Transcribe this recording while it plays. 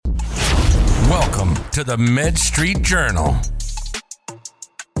Welcome to the Med Street Journal.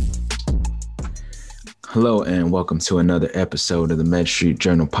 Hello and welcome to another episode of the Med Street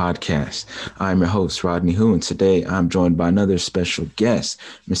Journal podcast. I'm your host, Rodney Hu, and today I'm joined by another special guest,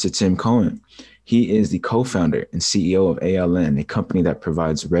 Mr. Tim Cohen. He is the co-founder and CEO of ALN, a company that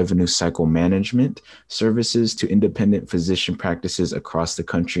provides revenue cycle management services to independent physician practices across the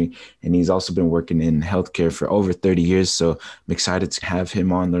country. And he's also been working in healthcare for over 30 years. So I'm excited to have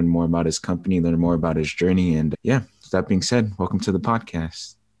him on, learn more about his company, learn more about his journey. And that being said, welcome to the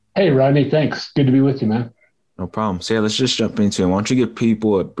podcast. Hey, Rodney, thanks. Good to be with you, man. No problem. So let's just jump into it. Why don't you give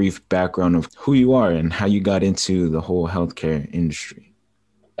people a brief background of who you are and how you got into the whole healthcare industry?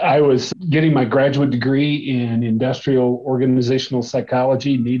 I was getting my graduate degree in industrial organizational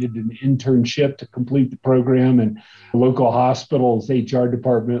psychology, needed an internship to complete the program, and the local hospital's HR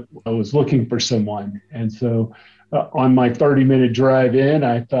department was looking for someone. And so on my 30-minute drive in,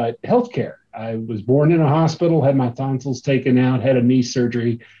 I thought, healthcare. I was born in a hospital, had my tonsils taken out, had a knee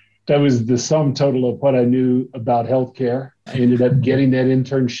surgery. That was the sum total of what I knew about healthcare. I ended up getting that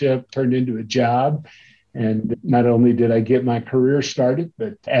internship, turned into a job. And not only did I get my career started,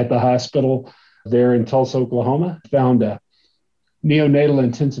 but at the hospital there in Tulsa, Oklahoma, found a neonatal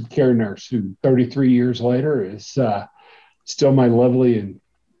intensive care nurse who 33 years later is still my lovely and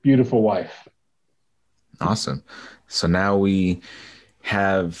beautiful wife. Awesome. So now we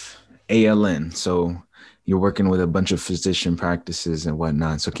have ALN. So you're working with a bunch of physician practices and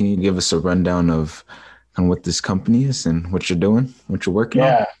whatnot. So can you give us a rundown of what this company is and what you're doing, what you're working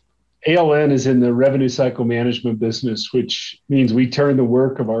on? ALN is in the revenue cycle management business, which means we turn the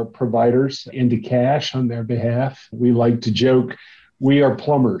work of our providers into cash on their behalf. We like to joke, we are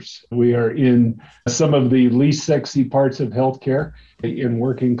plumbers. We are in some of the least sexy parts of healthcare in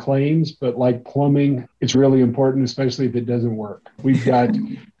working claims, but like plumbing, it's really important, especially if it doesn't work. We've got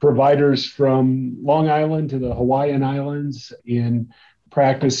providers from Long Island to the Hawaiian Islands in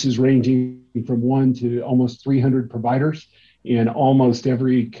practices ranging from 1 to almost 300 providers in almost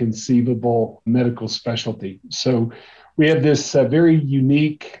every conceivable medical specialty. So we have this very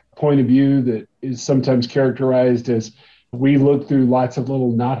unique point of view that is sometimes characterized as we look through lots of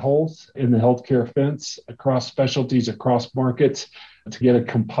little knotholes in the healthcare fence across specialties, across markets to get a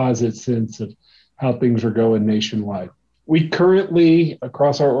composite sense of how things are going nationwide. We currently,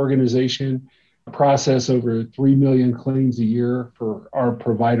 across our organization, process over 3 million claims a year for our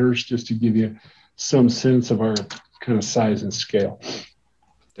providers, just to give you some sense of our kind of size and scale.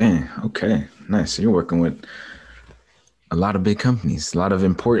 Dang, okay, nice. So you're working with a lot of big companies, a lot of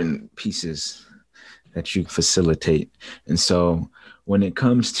important pieces that you facilitate. And so when it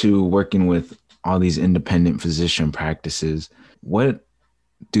comes to working with all these independent physician practices, what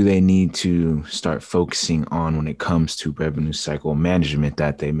do they need to start focusing on when it comes to revenue cycle management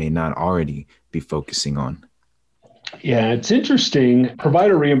that they may not already be focusing on? Yeah, it's interesting.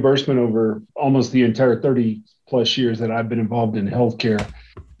 Provider reimbursement over almost the entire 30 plus years that I've been involved in healthcare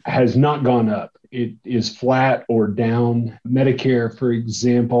has not gone up. It is flat or down. Medicare, for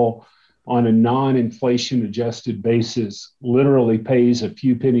example, on a non-inflation adjusted basis, literally pays a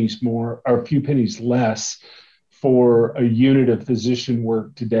few pennies more or a few pennies less for a unit of physician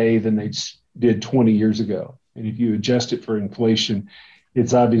work today than they did 20 years ago. And if you adjust it for inflation,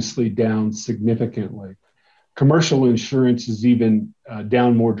 it's obviously down significantly. Commercial insurance is even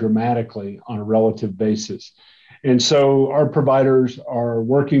down more dramatically on a relative basis. And so our providers are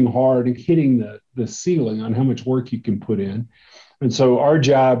working hard and hitting the ceiling on how much work you can put in. And so our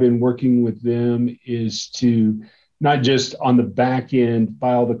job in working with them is to not just on the back end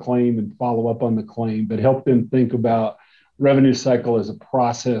file the claim and follow up on the claim, but help them think about revenue cycle as a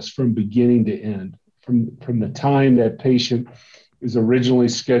process from beginning to end, from the time that patient is originally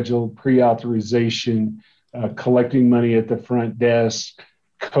scheduled, pre-authorization, collecting money at the front desk,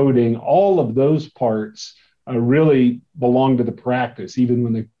 coding, all of those parts really belong to the practice, even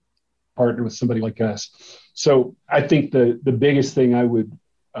when they partner with somebody like us. So I think the biggest thing I would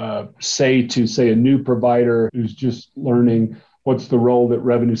say to, a new provider who's just learning what's the role that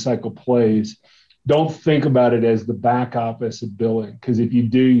revenue cycle plays, don't think about it as the back office of billing, because if you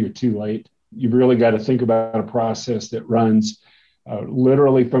do, you're too late. You've really got to think about a process that runs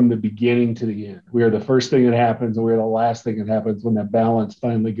literally from the beginning to the end. We are the first thing that happens, and we're the last thing that happens when that balance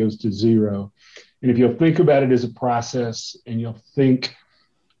finally goes to zero. And if you'll think about it as a process, and you'll think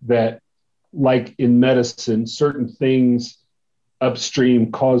that, like in medicine, certain things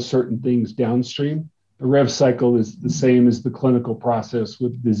upstream cause certain things downstream, the rev cycle is the same as the clinical process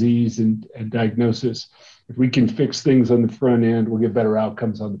with disease and diagnosis. If we can fix things on the front end, we'll get better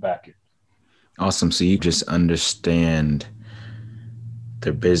outcomes on the back end. Awesome. So you just understand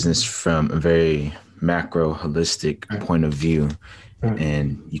their business from a very macro, holistic point of view.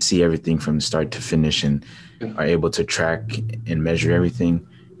 And you see everything from start to finish and are able to track and measure everything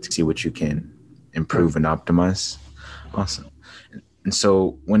to see what you can improve and optimize. Awesome. And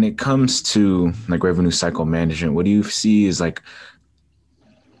so when it comes to like revenue cycle management, what do you see is like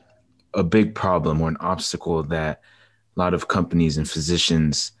a big problem or an obstacle that a lot of companies and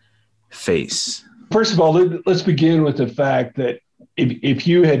physicians face? First of all, let's begin with the fact that if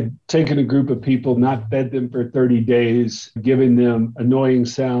you had taken a group of people, not fed them for 30 days, given them annoying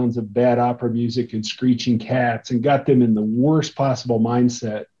sounds of bad opera music and screeching cats, and got them in the worst possible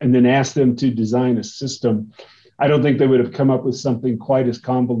mindset, and then asked them to design a system, I don't think they would have come up with something quite as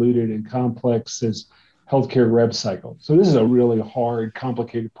convoluted and complex as healthcare rev cycle. So this is a really hard,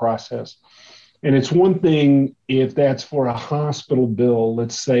 complicated process. And it's one thing if that's for a hospital bill,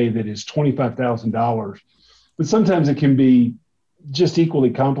 let's say that is $25,000, but sometimes it can be just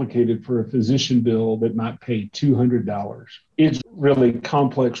equally complicated for a physician bill that might pay $200. It's really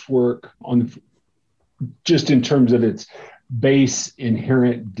complex work just in terms of its base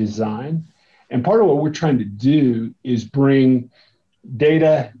inherent design. And part of what we're trying to do is bring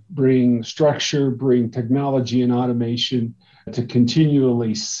data, bring structure, bring technology and automation to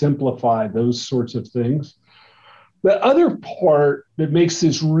continually simplify those sorts of things. The other part that makes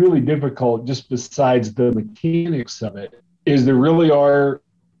this really difficult, just besides the mechanics of it, is there really are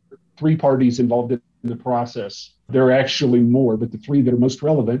three parties involved in the process. There are actually more, but the three that are most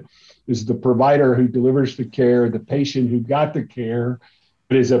relevant is the provider who delivers the care, the patient who got the care,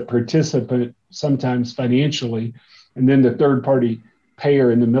 but is a participant, sometimes financially, and then the third party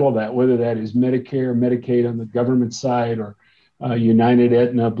payer in the middle of that, whether that is Medicare, Medicaid on the government side, or United,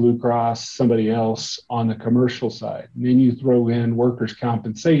 Aetna, Blue Cross, somebody else on the commercial side. And then you throw in workers'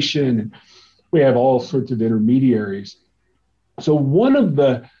 compensation, and we have all sorts of intermediaries. So one of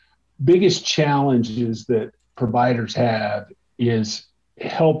the biggest challenges that providers have is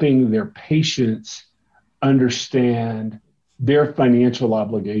helping their patients understand their financial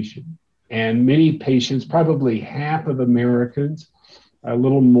obligation. And many patients, probably half of Americans, a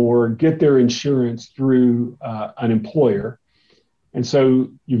little more, get their insurance through an employer. And so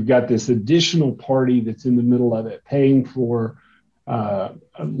you've got this additional party that's in the middle of it, paying for a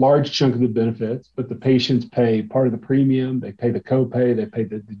large chunk of the benefits, but the patients pay part of the premium, they pay the copay, they pay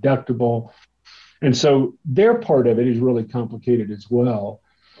the deductible. And so their part of it is really complicated as well.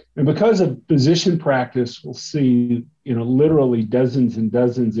 And because of physician practice, we'll see, literally dozens and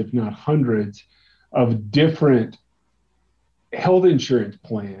dozens, if not hundreds, of different health insurance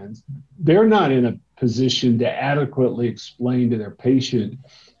plans. They're not in a position to adequately explain to their patient,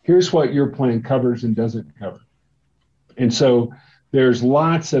 here's what your plan covers and doesn't cover. And so there's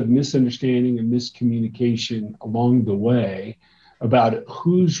lots of misunderstanding and miscommunication along the way about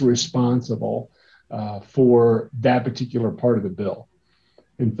who's responsible for that particular part of the bill.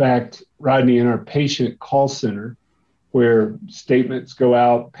 In fact, Rodney, in our patient call center, where statements go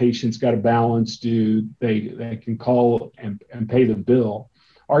out, patients got a balance due, they can call and pay the bill.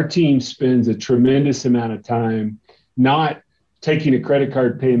 Our team spends a tremendous amount of time not taking a credit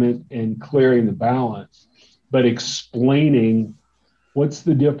card payment and clearing the balance, but explaining what's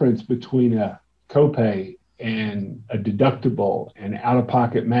the difference between a copay and a deductible and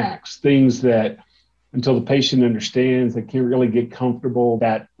out-of-pocket max, things that until the patient understands, they can't really get comfortable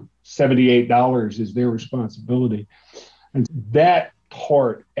that $78 is their responsibility. And that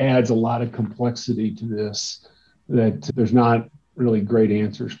part adds a lot of complexity to this that there's not really great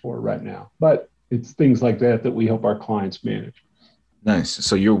answers for right now. But it's things like that that we help our clients manage. Nice.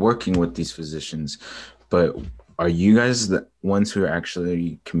 So you're working with these physicians, but are you guys the ones who are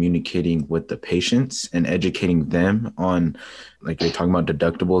actually communicating with the patients and educating them on, like you're talking about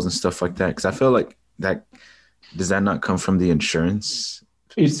deductibles and stuff like that? Because I feel like does that not come from the insurance?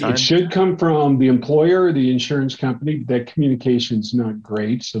 It should come from the employer, the insurance company. That communication's not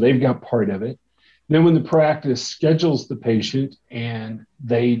great, so they've got part of it. Then when the practice schedules the patient and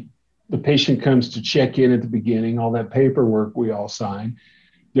the patient comes to check in at the beginning, all that paperwork we all sign,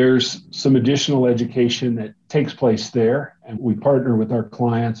 there's some additional education that takes place there. And we partner with our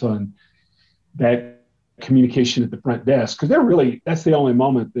clients on that communication at the front desk, because that's the only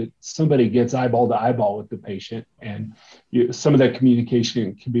moment that somebody gets eyeball to eyeball with the patient. And some of that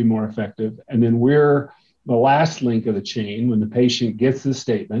communication can be more effective. And then we're the last link of the chain. When the patient gets the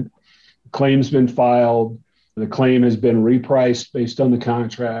statement, the claim's been filed, the claim has been repriced based on the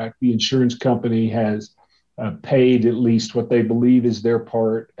contract, the insurance company has paid at least what they believe is their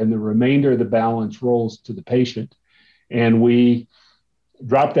part, and the remainder of the balance rolls to the patient. And we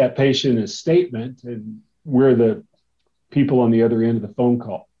drop that patient a statement, and we're the people on the other end of the phone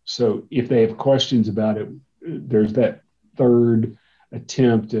call. So if they have questions about it, there's that third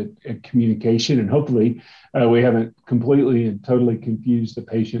attempt at communication. And hopefully we haven't completely and totally confused the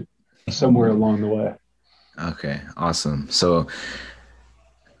patient somewhere along the way. Okay, awesome. So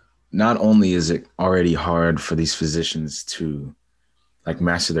not only is it already hard for these physicians to like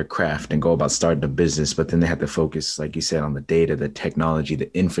master their craft and go about starting a business, but then they have to focus, like you said, on the data, the technology,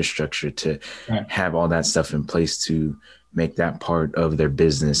 the infrastructure to have all that stuff in place to make that part of their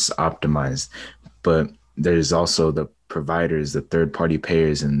business optimized. But there's also the providers, the third-party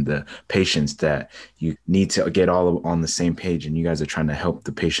payers, and the patients that you need to get all on the same page. And you guys are trying to help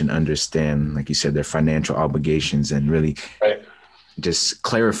the patient understand, like you said, their financial obligations and really just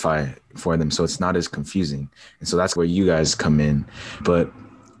clarify for them so it's not as confusing. And so that's where you guys come in. But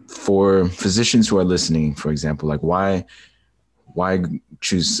for physicians who are listening, for example, like why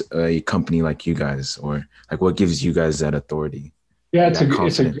choose a company like you guys, or like what gives you guys that authority? Yeah, it's a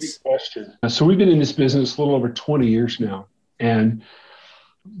great question. So we've been in this business a little over 20 years now. And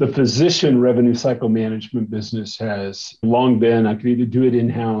the physician revenue cycle management business has long been, I could either do it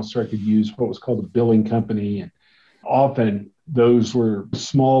in-house or I could use what was called a billing company. And often those were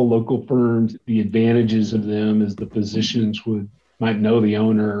small local firms. The advantages of them is the physicians might know the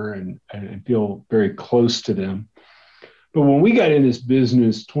owner and feel very close to them. But when we got in this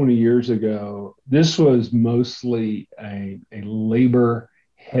business 20 years ago, this was mostly a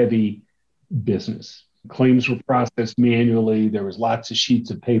labor-heavy business. Claims were processed manually. There was lots of sheets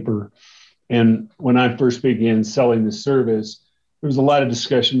of paper. And when I first began selling the service, there was a lot of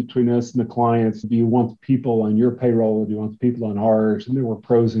discussion between us and the clients. Do you want the people on your payroll? Or do you want the people on ours? And there were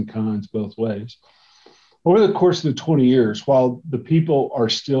pros and cons both ways. Over the course of the 20 years, while the people are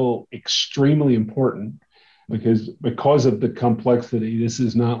still extremely important, because of the complexity, this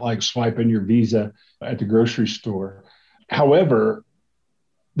is not like swiping your Visa at the grocery store. However,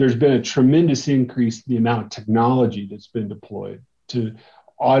 there's been a tremendous increase in the amount of technology that's been deployed to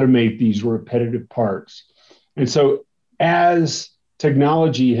automate these repetitive parts. And so as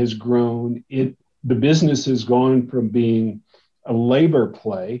technology has grown, the business has gone from being a labor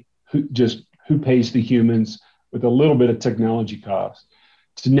play, who pays the humans with a little bit of technology cost,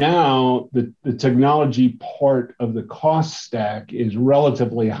 to now the technology part of the cost stack is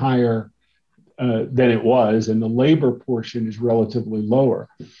relatively higher than it was, and the labor portion is relatively lower.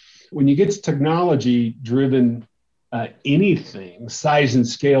 When you get to technology-driven anything, size and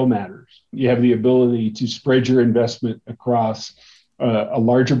scale matters. You have the ability to spread your investment across a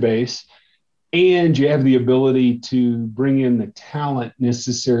larger base, and you have the ability to bring in the talent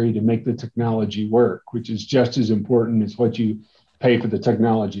necessary to make the technology work, which is just as important as what you pay for the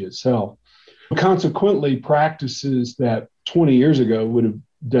technology itself. Consequently, practices that 20 years ago would have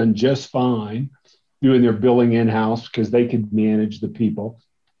done just fine doing their billing in-house because they could manage the people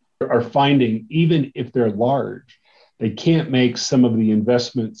are finding, even if they're large, they can't make some of the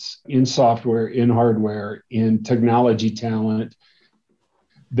investments in software, in hardware, in technology talent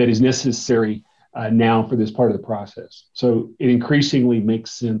that is necessary now for this part of the process. So it increasingly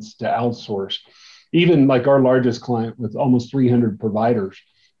makes sense to outsource. Even like our largest client with almost 300 providers,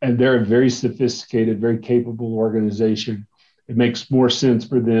 and they're a very sophisticated, very capable organization. It makes more sense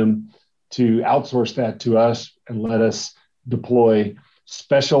for them to outsource that to us and let us deploy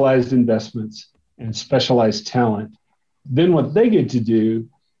specialized investments and specialized talent. Then what they get to do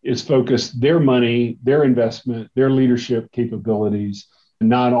is focus their money, their investment, their leadership capabilities,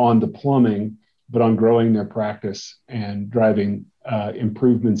 not on the plumbing, but on growing their practice and driving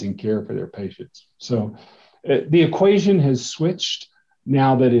improvements in care for their patients. So the equation has switched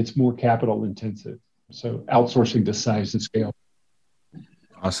now that it's more capital intensive. So outsourcing to size and scale.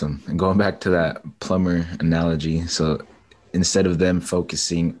 Awesome. And going back to that plumber analogy, so instead of them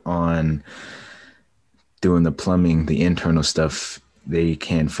focusing on doing the plumbing, the internal stuff, they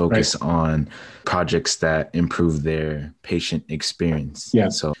can focus on projects that improve their patient experience. Yeah.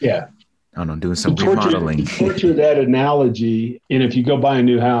 So I don't know, doing some remodeling. To torture that analogy, and if you go buy a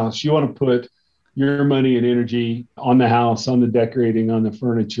new house, you want to put your money and energy on the house, on the decorating, on the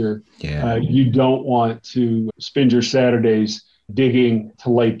furniture. Yeah. You don't want to spend your Saturdays digging to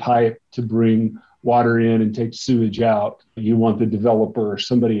lay pipe to bring water in and take sewage out. You want the developer or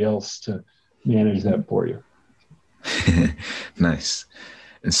somebody else to manage that for you. Nice.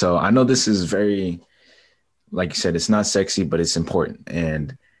 And so I know this is very, like you said, it's not sexy, but it's important.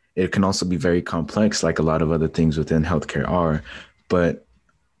 And it can also be very complex, like a lot of other things within healthcare are. But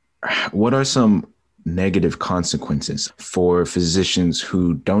what are some negative consequences for physicians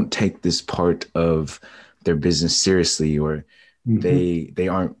who don't take this part of their business seriously, or they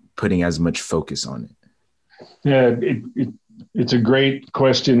aren't putting as much focus on it? Yeah, it's a great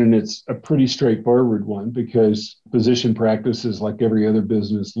question, and it's a pretty straightforward one because physician practices, like every other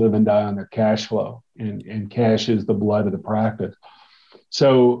business, live and die on their cash flow, and cash is the blood of the practice.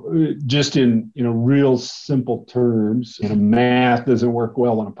 So just in real simple terms, math doesn't work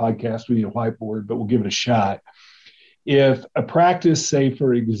well on a podcast. We need a whiteboard, but we'll give it a shot. If a practice, say,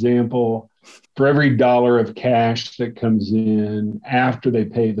 for example, for every dollar of cash that comes in after they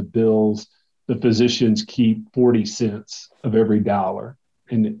pay the bills, the physicians keep 40 cents of every dollar.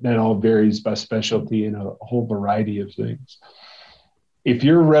 And that all varies by specialty and a whole variety of things. If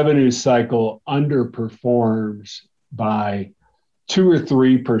your revenue cycle underperforms by 2 or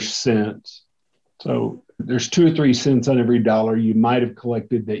 3%, so there's 2 or 3 cents on every dollar you might have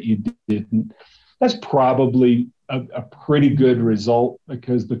collected that you didn't, that's probably a pretty good result,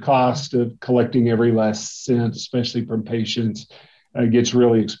 because the cost of collecting every last cent, especially from patients, gets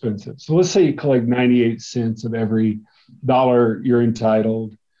really expensive. So let's say you collect 98 cents of every dollar you're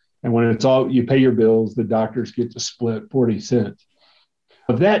entitled. And when it's all, you pay your bills, the doctors get to split 40 cents.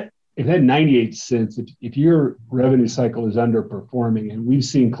 If that 98 cents, if your revenue cycle is underperforming, and we've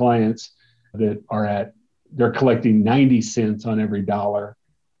seen clients that they're collecting 90 cents on every dollar,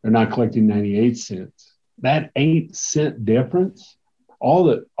 they're not collecting 98 cents. That 8-cent difference, all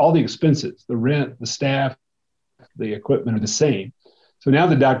the expenses, the rent, the staff, the equipment are the same. So now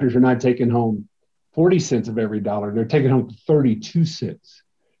the doctors are not taking home 40 cents of every dollar. They're taking home 32 cents.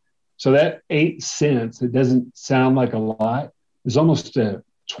 So that 8 cents, it doesn't sound like a lot, is almost a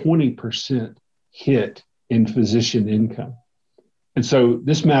 20% hit in physician income. And so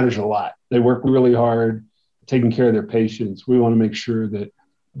this matters a lot. They work really hard taking care of their patients. We want to make sure that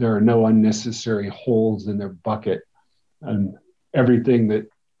there are no unnecessary holes in their bucket, and everything that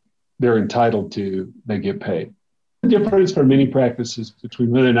they're entitled to, they get paid. The difference for many practices between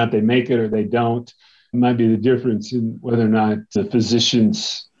whether or not they make it or they don't might be the difference in whether or not the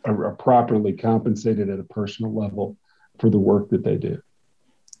physicians are properly compensated at a personal level for the work that they do.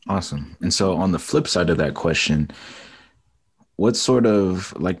 Awesome. And so on the flip side of that question, what sort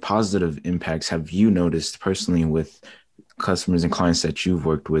of positive impacts have you noticed personally with customers and clients that you've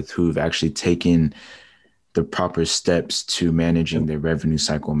worked with who've actually taken the proper steps to managing their revenue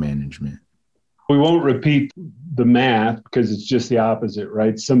cycle management? We won't repeat the math because it's just the opposite,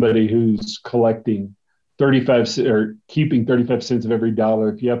 right? Somebody who's collecting 35 or keeping 35 cents of every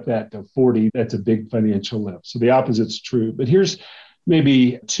dollar, if you up that to 40, that's a big financial lift. So the opposite's true. But here's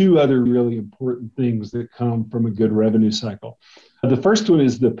maybe 2 other really important things that come from a good revenue cycle. The first one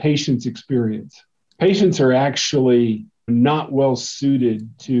is the patient's experience. Patients are actually not well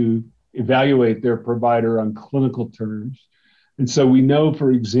suited to evaluate their provider on clinical terms. And so we know,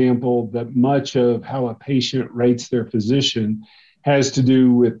 for example, that much of how a patient rates their physician has to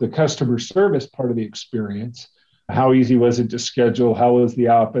do with the customer service part of the experience. How easy was it to schedule? How was the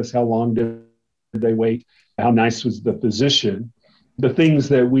office? How long did they wait? How nice was the physician? The things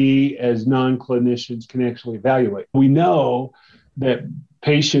that we as non-clinicians can actually evaluate. We know that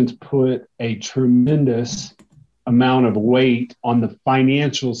patients put a tremendous amount of weight on the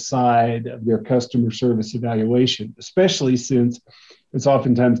financial side of their customer service evaluation, especially since it's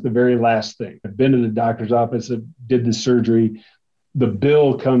oftentimes the very last thing. I've been to the doctor's office, I did the surgery, the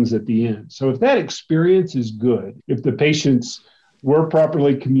bill comes at the end. So if that experience is good, if the patients were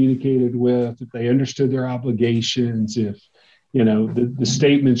properly communicated with, if they understood their obligations, if the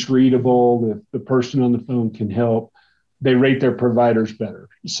statement's readable, if the person on the phone can help, they rate their providers better.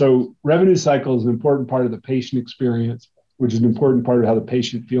 So revenue cycle is an important part of the patient experience, which is an important part of how the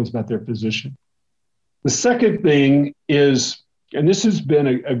patient feels about their physician. The second thing is, and this has been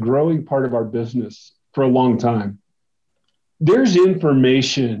a growing part of our business for a long time, there's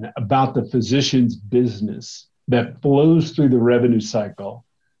information about the physician's business that flows through the revenue cycle.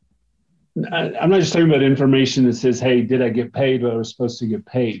 I'm not just talking about information that says, hey, did I get paid what I was supposed to get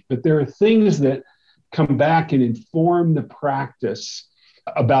paid? But there are things that come back and inform the practice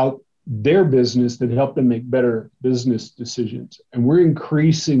about their business that help them make better business decisions. And we're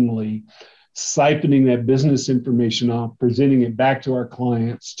increasingly siphoning that business information off, presenting it back to our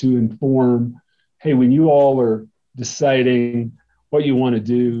clients to inform, hey, when you all are deciding what you want to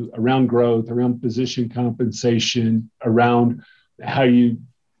do around growth, around physician compensation, around how you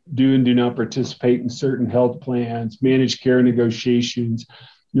do and do not participate in certain health plans, managed care negotiations,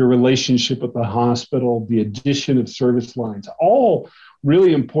 your relationship with the hospital, the addition of service lines, all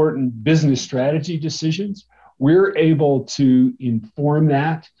really important business strategy decisions. We're able to inform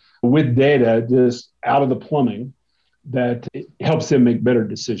that with data just out of the plumbing that helps them make better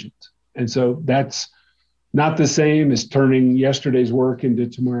decisions. And so that's not the same as turning yesterday's work into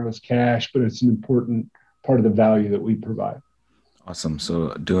tomorrow's cash, but it's an important part of the value that we provide. Awesome.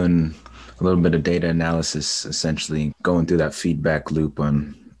 So doing a little bit of data analysis, essentially going through that feedback loop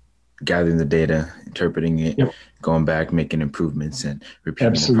on gathering the data, interpreting it, Yep. going back, making improvements, and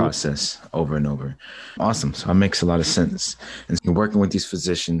repeating Absolutely. the process over and over. Awesome. So it makes a lot of sense. And so working with these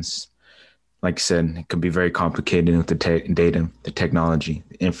physicians, like I said, it could be very complicated with the data, the technology,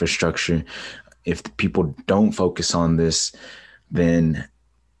 the infrastructure. If the people don't focus on this, then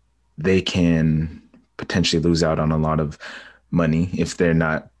they can potentially lose out on a lot of money if they're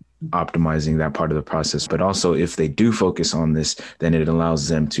not optimizing that part of the process. But also if they do focus on this, then it allows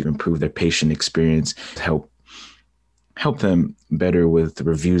them to improve their patient experience, help them better with the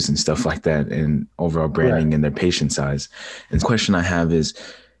reviews and stuff like that, and overall branding Correct. and their patient size. And the question I have is,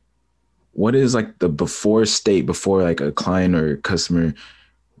 what is like the before state, before like a client or a customer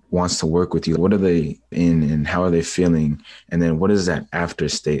wants to work with you? What are they in and how are they feeling? And then what is that after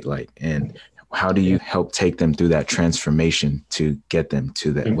state like? And how do you help take them through that transformation to get them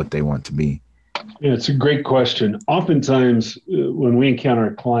to that, what they want to be? Yeah, it's a great question. Oftentimes, when we encounter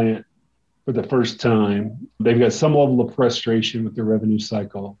a client for the first time, they've got some level of frustration with their revenue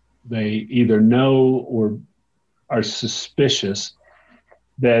cycle. They either know or are suspicious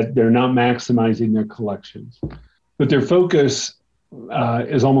that they're not maximizing their collections, but their focus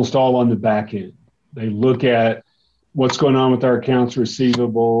is almost all on the back end. They look at what's going on with our accounts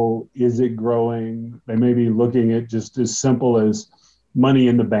receivable. Is it growing? They may be looking at just as simple as money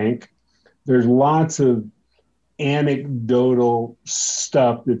in the bank. There's lots of anecdotal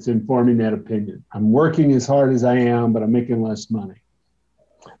stuff that's informing that opinion. I'm working as hard as I am, but I'm making less money.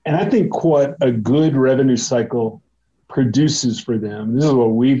 And I think what a good revenue cycle produces for them, this is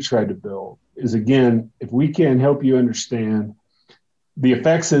what we've tried to build, is again, if we can help you understand the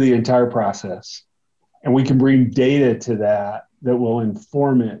effects of the entire process, and we can bring data to that will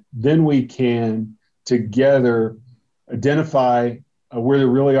inform it, then we can together identify where there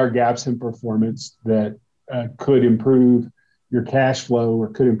really are gaps in performance that could improve your cash flow or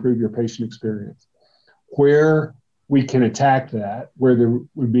could improve your patient experience. Where we can attack that, where there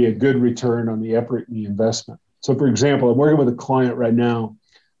would be a good return on the effort and the investment. So for example, I'm working with a client right now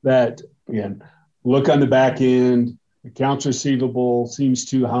that, again, look on the back end, accounts receivable seems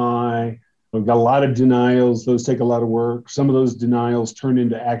too high. We've got a lot of denials. Those take a lot of work. Some of those denials turn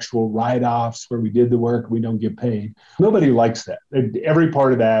into actual write-offs where we did the work, we don't get paid. Nobody likes that. Every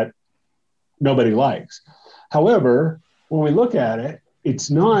part of that, nobody likes. However, when we look at it,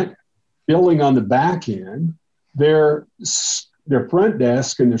 it's not billing on the back end. Their front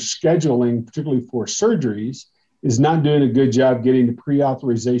desk and their scheduling, particularly for surgeries, is not doing a good job getting the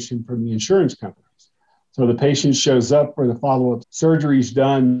pre-authorization from the insurance companies. So the patient shows up for the follow-up, surgery's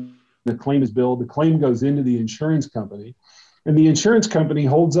done, the claim is billed, the claim goes into the insurance company, and the insurance company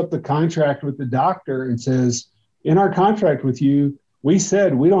holds up the contract with the doctor and says, in our contract with you, we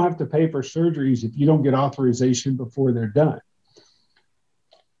said we don't have to pay for surgeries if you don't get authorization before they're done.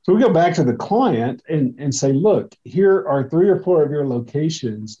 So we go back to the client and say, look, here are 3 or 4 of your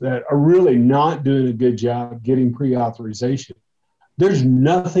locations that are really not doing a good job getting pre-authorization. There's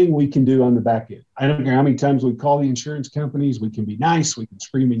nothing we can do on the back end. I don't care how many times we call the insurance companies. We can be nice. We can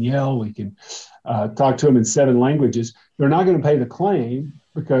scream and yell. We can talk to them in 7 languages. They're not going to pay the claim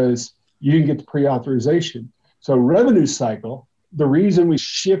because you didn't get the pre-authorization. So revenue cycle, the reason we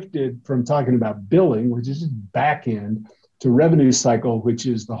shifted from talking about billing, which is back end, to revenue cycle, which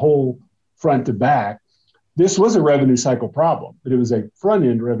is the whole front to back, this was a revenue cycle problem, but it was a front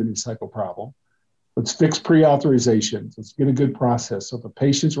end revenue cycle problem. Let's fix pre-authorizations. Let's get a good process. So if a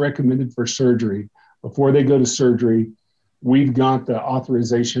patient's recommended for surgery, before they go to surgery, we've got the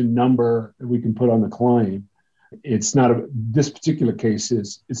authorization number that we can put on the claim. It's not this particular case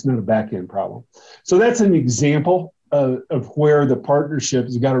it's not a back end problem. So that's an example of where the partnership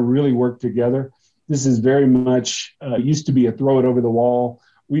has got to really work together. This is very much used to be a throw it over the wall.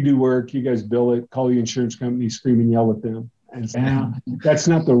 We do work, you guys bill it, call the insurance company, scream and yell at them. And that's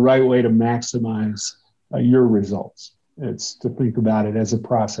not the right way to maximize your results. It's to think about it as a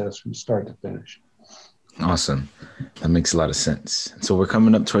process from start to finish. Awesome. That makes a lot of sense. So we're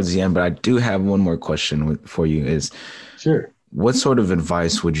coming up towards the end, but I do have one more question for you is, sure, what sort of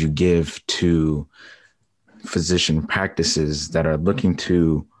advice would you give to physician practices that are looking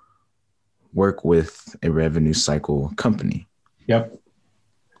to work with a revenue cycle company? Yep.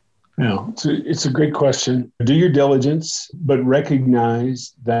 No, it's a great question. Do your diligence, but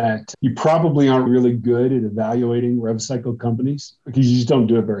recognize that you probably aren't really good at evaluating rev cycle companies because you just don't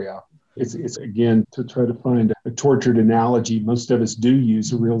do it very often. It's again, to try to find a tortured analogy, most of us do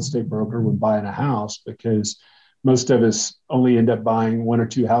use a real estate broker when buying a house because most of us only end up buying 1 or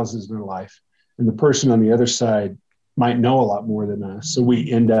 2 houses in our life. And the person on the other side might know a lot more than us. So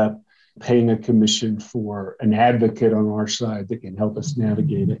we end up paying a commission for an advocate on our side that can help us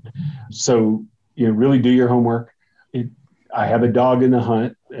navigate it. So, really do your homework. I have a dog in the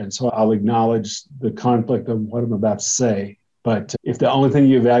hunt, and so I'll acknowledge the conflict of what I'm about to say. But if the only thing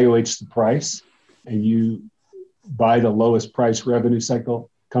you evaluate is the price and you buy the lowest price revenue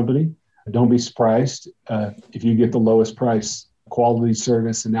cycle company, don't be surprised if you get the lowest price quality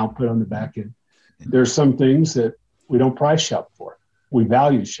service and output on the back end. There are some things that we don't price shop for. We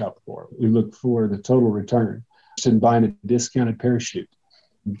value shop for. We look for the total return. And buying a discounted parachute,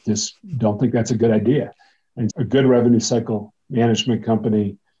 just don't think that's a good idea. And a good revenue cycle management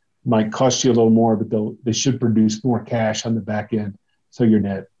company might cost you a little more, but they should produce more cash on the back end, so you're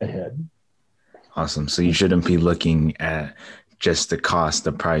net ahead. Awesome. So you shouldn't be looking at just the cost,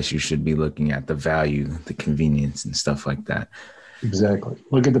 the price. You should be looking at the value, the convenience, and stuff like that. Exactly.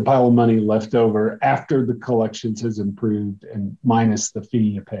 Look at the pile of money left over after the collections has improved and minus the fee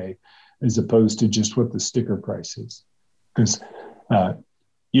you pay, as opposed to just what the sticker price is. Because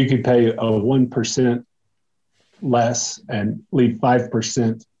you could pay a 1% less and leave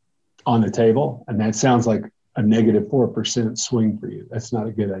 5% on the table, and that sounds like a negative 4% swing for you. That's not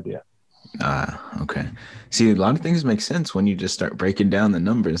a good idea. Okay. See, a lot of things make sense when you just start breaking down the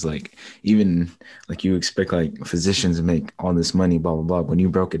numbers. Like, even like you expect like physicians to make all this money, blah, blah, blah. When you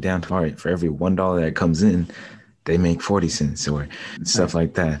broke it down to, all right, for every $1 that comes in, they make 40 cents or stuff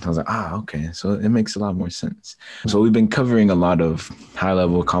like that. I was like, okay. So it makes a lot more sense. So we've been covering a lot of high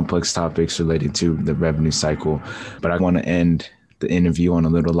level complex topics related to the revenue cycle, but I want to end the interview on a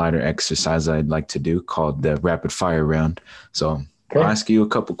little lighter exercise I'd like to do called the rapid fire round. So I'll ask you a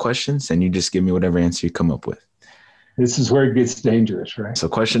couple questions and you just give me whatever answer you come up with. This is where it gets dangerous, right? So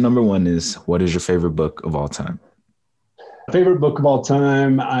question number 1 is, what is your favorite book of all time? Favorite book of all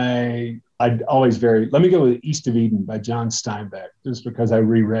time, I'd always vary. Let me go with East of Eden by John Steinbeck, just because I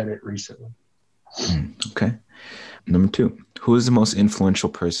reread it recently. Okay. Number 2, who is the most influential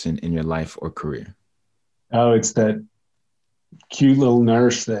person in your life or career? Oh, it's that cute little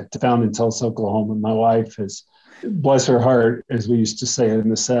nurse that found in Tulsa, Oklahoma. My wife has, bless her heart, as we used to say in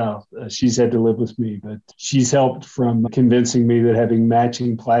the South, she's had to live with me, but she's helped from convincing me that having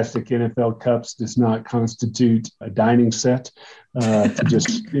matching plastic NFL cups does not constitute a dining set, to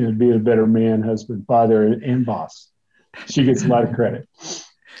just be a better man, husband, father, and boss. She gets a lot of credit.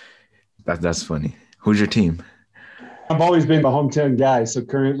 That's funny. Who's your team? I've always been the hometown guy, so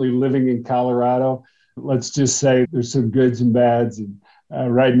currently living in Colorado, let's just say there's some goods and bads, and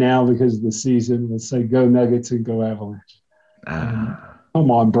right now, because of the season, we'll say go Nuggets and go Avalanche.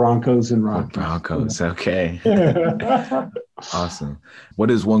 Come on, Broncos and Rockies. Broncos, okay. Awesome. What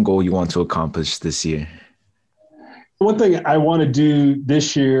is one goal you want to accomplish this year? One thing I want to do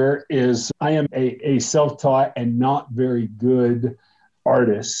this year is I am a self-taught and not very good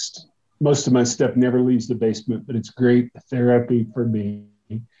artist. Most of my stuff never leaves the basement, but it's great therapy for me.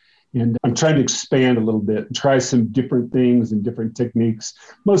 And I'm trying to expand a little bit and try some different things and different techniques,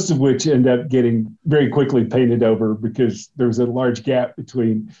 most of which end up getting very quickly painted over because there was a large gap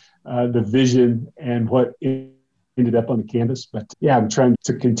between the vision and what ended up on the canvas. But yeah, I'm trying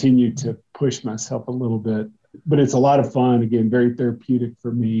to continue to push myself a little bit. But it's a lot of fun, again, very therapeutic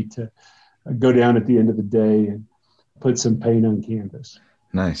for me to go down at the end of the day and put some paint on canvas.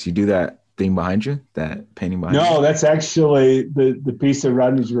 Nice. You do that thing behind you, that painting behind you? No, that's actually the piece that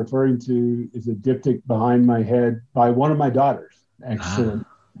Rodney's referring to is a diptych behind my head by one of my daughters, actually.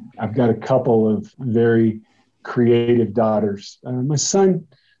 I've got a couple of very creative daughters. My son,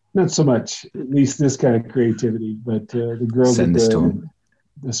 not so much, at least this kind of creativity, but the girl Send this to him.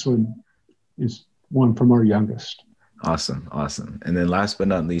 This one is one from our youngest. Awesome. And then last but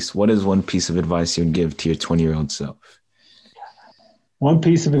not least, what is one piece of advice you'd give to your 20-year-old self? One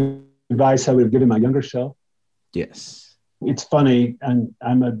piece of advice I would have given my younger self? Yes. It's funny, and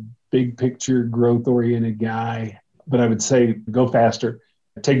I'm a big picture, growth-oriented guy, but I would say go faster,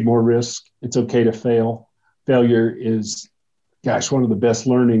 take more risk. It's okay to fail. Failure is, one of the best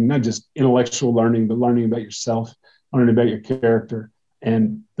learning, not just intellectual learning, but learning about yourself, learning about your character.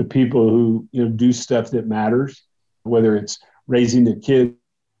 And the people who do stuff that matters, whether it's raising their kids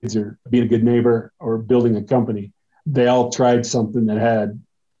or being a good neighbor or building a company, they all tried something that had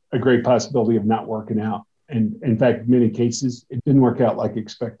a great possibility of not working out. And in fact, in many cases, it didn't work out like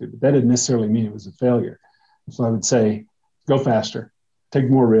expected. But that didn't necessarily mean it was a failure. So I would say, go faster, take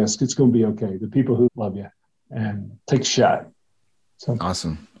more risk. It's going to be okay. The people who love you, and take a shot. So.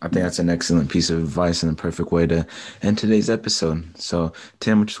 Awesome. I think that's an excellent piece of advice and a perfect way to end today's episode. So,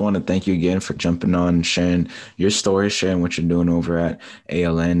 Tim, I just want to thank you again for jumping on and sharing your story, sharing what you're doing over at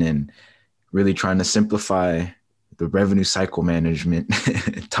ALN, and really trying to simplify the revenue cycle management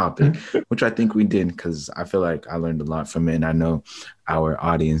topic, which I think we did, because I feel like I learned a lot from it, and I know our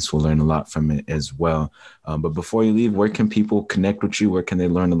audience will learn a lot from it as well. But before you leave, where can people connect with you? Where can they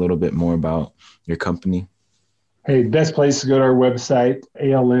learn a little bit more about your company? Hey, best place to go to our website,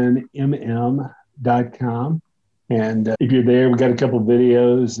 alnmm.com. And if you're there, we got a couple of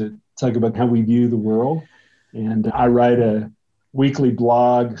videos that talk about how we view the world. And I write a weekly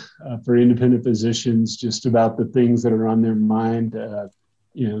blog for independent physicians just about the things that are on their mind.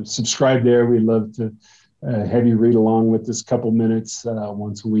 Subscribe there. We'd love to have you read along with us a couple minutes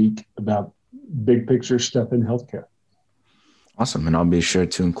once a week about big picture stuff in healthcare. Awesome. And I'll be sure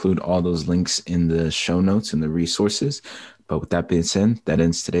to include all those links in the show notes and the resources. But with that being said, that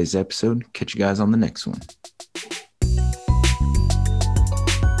ends today's episode. Catch you guys on the next one.